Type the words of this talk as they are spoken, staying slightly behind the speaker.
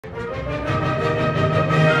Pajama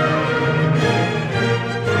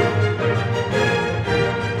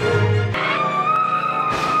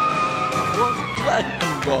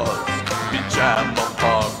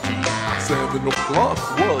party. 7 o'clock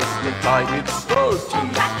was the time it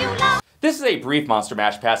started. This is a brief Monster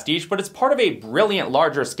Mash pastiche, but it's part of a brilliant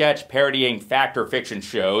larger sketch parodying fact or fiction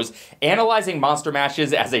shows, analyzing Monster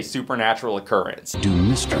Mashes as a supernatural occurrence. Do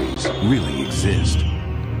mysteries really exist?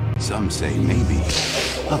 Some say maybe,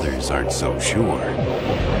 others aren't so sure.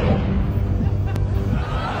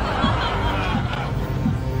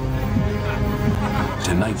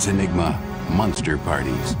 Tonight's enigma, monster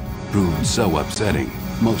parties, proved so upsetting,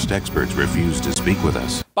 most experts refuse to speak with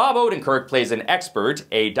us. Bob Odenkirk plays an expert,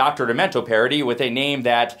 a Dr. Demento parody with a name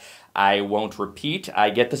that I won't repeat.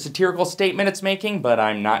 I get the satirical statement it's making, but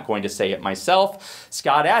I'm not going to say it myself.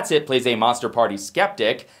 Scott Adsit plays a Monster Party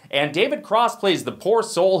skeptic, and David Cross plays the poor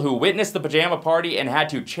soul who witnessed the pajama party and had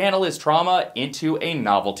to channel his trauma into a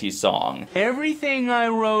novelty song. Everything I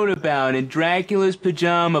wrote about in Dracula's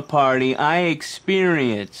pajama party, I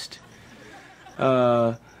experienced.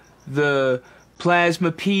 The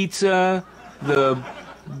plasma pizza, the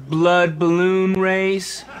blood balloon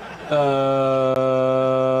race, the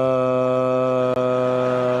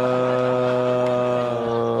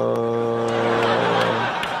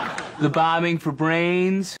bobbing for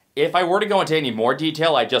brains. If I were to go into any more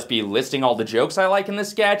detail, I'd just be listing all the jokes I like in this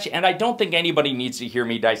sketch, and I don't think anybody needs to hear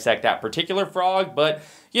me dissect that particular frog, but,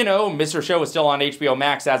 you know, Mr. Show is still on HBO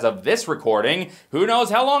Max as of this recording. Who knows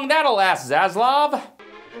how long that'll last, Zaslav?